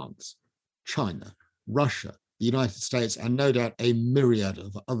 France, China, Russia, the United States, and no doubt a myriad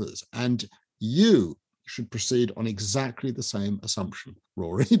of others. And you should proceed on exactly the same assumption,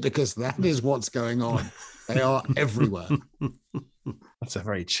 Rory, because that is what's going on. They are everywhere. That's a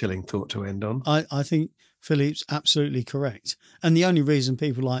very chilling thought to end on. I think Philippe's absolutely correct. And the only reason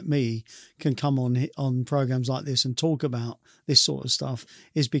people like me can come on programs like this and talk about this sort of stuff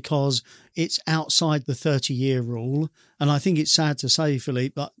is because it's outside the 30-year rule. And I think it's sad to say,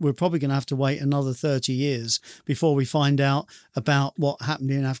 Philippe, but we're probably going to have to wait another 30 years before we find out about what happened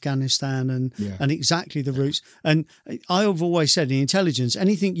in Afghanistan and exactly the roots. And I've always said in intelligence,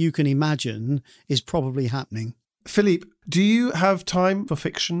 anything you can imagine is probably happening. Philippe, do you have time for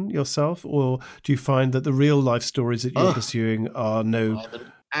fiction yourself, or do you find that the real life stories that you're pursuing are no...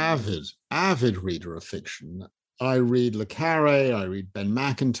 I'm an avid reader of fiction. I read le Carré, I read Ben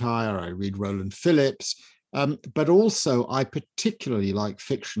McIntyre, I read Roland Phillips, but also I particularly like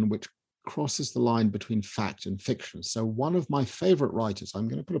fiction which crosses the line between fact and fiction. So one of my favorite writers, I'm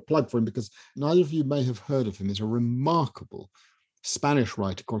going to put a plug for him because neither of you may have heard of him, is a remarkable Spanish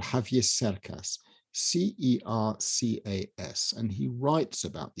writer called Javier Cercas. Cercas, and he writes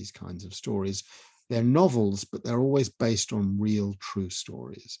about these kinds of stories. They're novels, but they're always based on real, true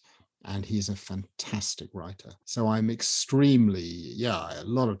stories. And he's a fantastic writer. So I'm extremely, a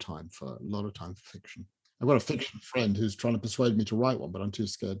lot of time for fiction. I've got a fiction friend who's trying to persuade me to write one, but I'm too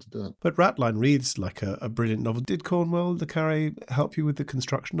scared to do it. But Ratline reads like a brilliant novel. Did Cornwell le Carré help you with the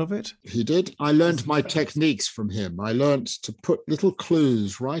construction of it? He did. I learned my techniques from him. I learned to put little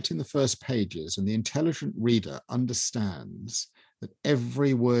clues right in the first pages, and the intelligent reader understands that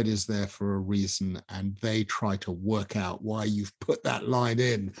every word is there for a reason, and they try to work out why you've put that line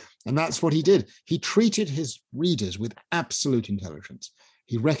in. And that's what he did. He treated his readers with absolute intelligence.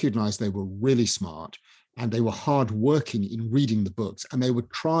 He recognized they were really smart, and they were hardworking in reading the books, and they were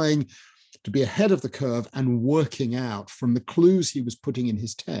trying to be ahead of the curve and working out from the clues he was putting in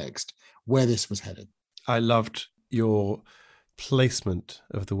his text where this was headed. I loved your placement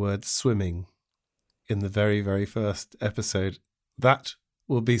of the word swimming in the very, very first episode. That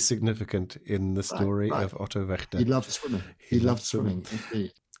will be significant in the story of Otto Wächter. He loved swimming. He loved swimming.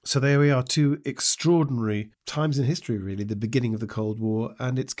 Indeed. So there we are, two extraordinary times in history, really, the beginning of the Cold War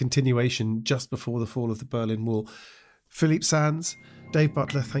and its continuation just before the fall of the Berlin Wall. Philippe Sands, Dave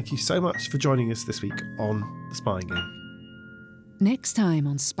Butler, thank you so much for joining us this week on The Spying Game. Next time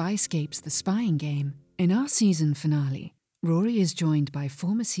on Spyscape's The Spying Game, in our season finale, Rory is joined by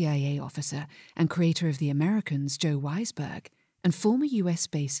former CIA officer and creator of The Americans, Joe Weisberg, and former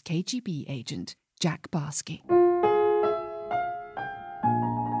US-based KGB agent, Jack Barsky.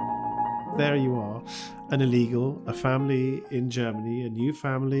 There you are, an illegal, a family in Germany, a new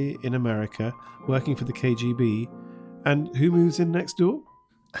family in America, working for the KGB. And who moves in next door?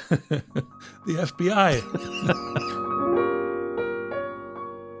 The FBI.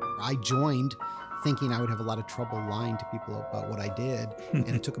 I joined thinking I would have a lot of trouble lying to people about what I did,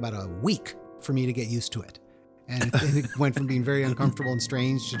 and it took about a week for me to get used to it. And it went from being very uncomfortable and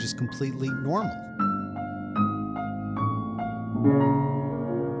strange to just completely normal.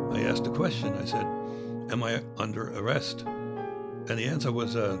 I asked a question. I said, am I under arrest? And the answer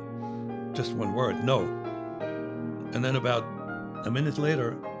was just one word, no. And then about a minute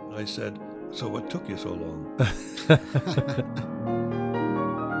later, I said, so what took you so long?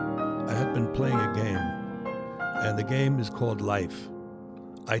 I had been playing a game, and the game is called life.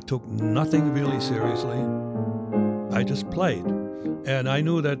 I took nothing really seriously. I just played. And I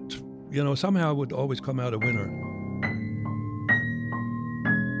knew that, somehow I would always come out a winner.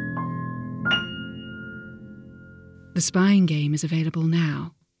 The Spying Game is available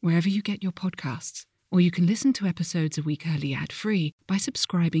now, wherever you get your podcasts, or you can listen to episodes a week early ad-free by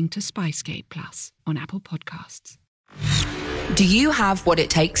subscribing to Spyscape Plus on Apple Podcasts. Do you have what it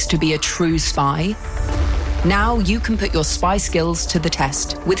takes to be a true spy? Now you can put your spy skills to the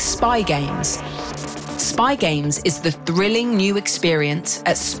test with Spy Games. Spy Games is the thrilling new experience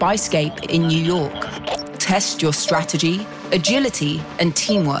at Spyscape in New York. Test your strategy, agility, and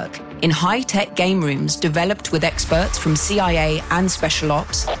teamwork in high-tech game rooms developed with experts from CIA and Special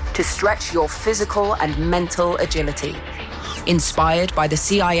Ops to stretch your physical and mental agility. Inspired by the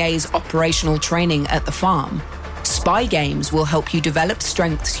CIA's operational training at the farm, Spy Games will help you develop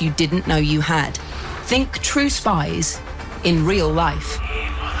strengths you didn't know you had. Think true spies in real life.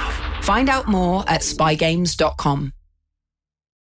 Find out more at spygames.com.